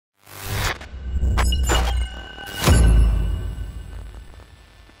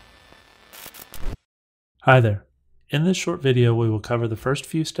Hi there. In this short video, we will cover the first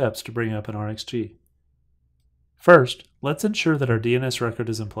few steps to bring up an rXg. First, let's ensure that our DNS record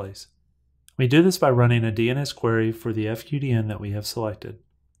is in place. We do this by running a DNS query for the FQDN that we have selected.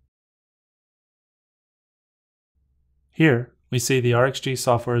 Here, we see the rXg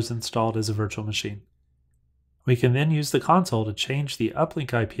software is installed as a virtual machine. We can then use the console to change the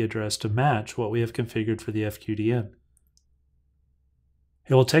uplink IP address to match what we have configured for the FQDN.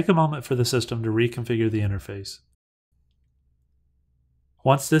 It will take a moment for the system to reconfigure the interface.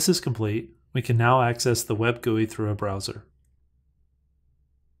 Once this is complete, we can now access the web GUI through a browser.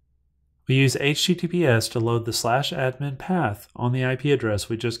 We use HTTPS to load the /admin path on the IP address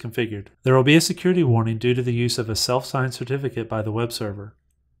we just configured. There will be a security warning due to the use of a self-signed certificate by the web server.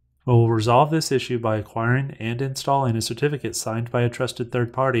 We will resolve this issue by acquiring and installing a certificate signed by a trusted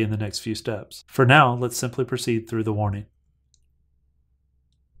third party in the next few steps. For now, let's simply proceed through the warning.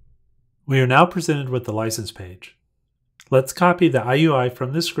 We are now presented with the license page. Let's copy the IUI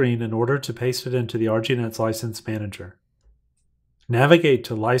from the screen in order to paste it into the RGNets License Manager. Navigate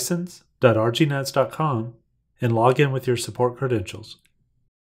to license.rgnets.com and log in with your support credentials.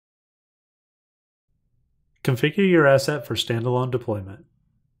 Configure your asset for standalone deployment.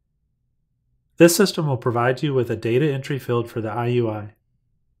 This system will provide you with a data entry field for the IUI.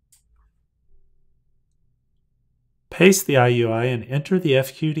 Paste the IUI and enter the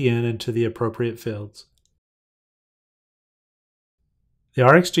FQDN into the appropriate fields. The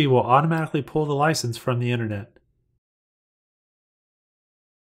rXg will automatically pull the license from the internet.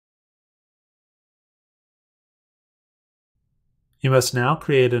 You must now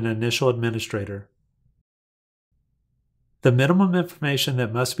create an initial administrator. The minimum information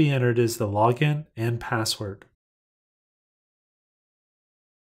that must be entered is the login and password.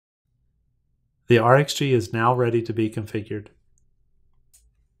 The rXg is now ready to be configured.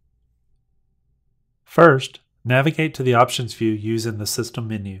 First, navigate to the options view using the system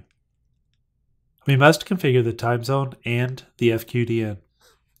menu. We must configure the time zone and the FQDN.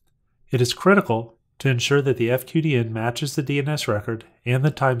 It is critical to ensure that the FQDN matches the DNS record and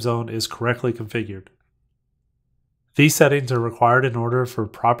the time zone is correctly configured. These settings are required in order for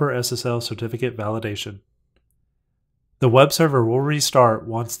proper SSL certificate validation. The web server will restart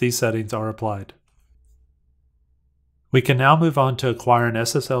once these settings are applied. We can now move on to acquire an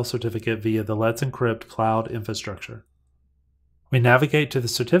SSL certificate via the Let Encrypt cloud infrastructure. We navigate to the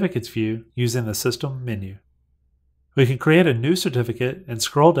certificates view using the system menu. We can create a new certificate and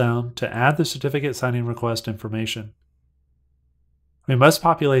scroll down to add the certificate signing request information. We must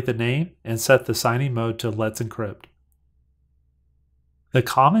populate the name and set the signing mode to Let Encrypt. The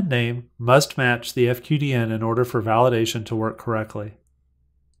common name must match the FQDN in order for validation to work correctly.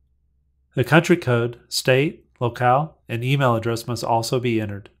 The country code, state, locale, and email address must also be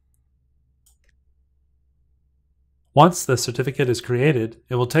entered. Once the certificate is created,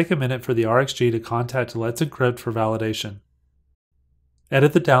 it will take a minute for the rXg to contact Let Encrypt for validation.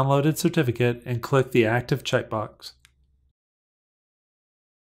 Edit the downloaded certificate and click the Active checkbox.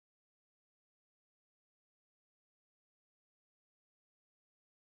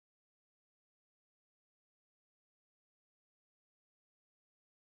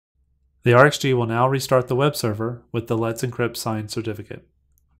 The rXg will now restart the web server with the Let Encrypt signed certificate.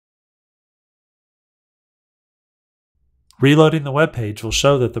 Reloading the web page will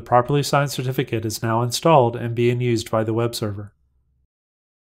show that the properly signed certificate is now installed and being used by the web server.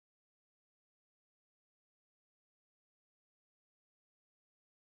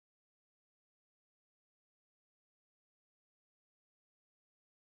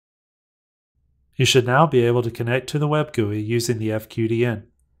 You should now be able to connect to the web GUI using the FQDN.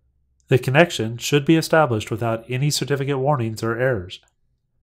 The connection should be established without any certificate warnings or errors.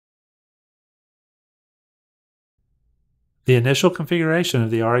 The initial configuration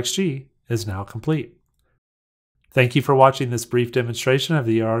of the rXg is now complete. Thank you for watching this brief demonstration of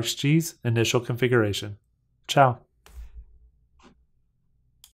the rXg's initial configuration. Ciao.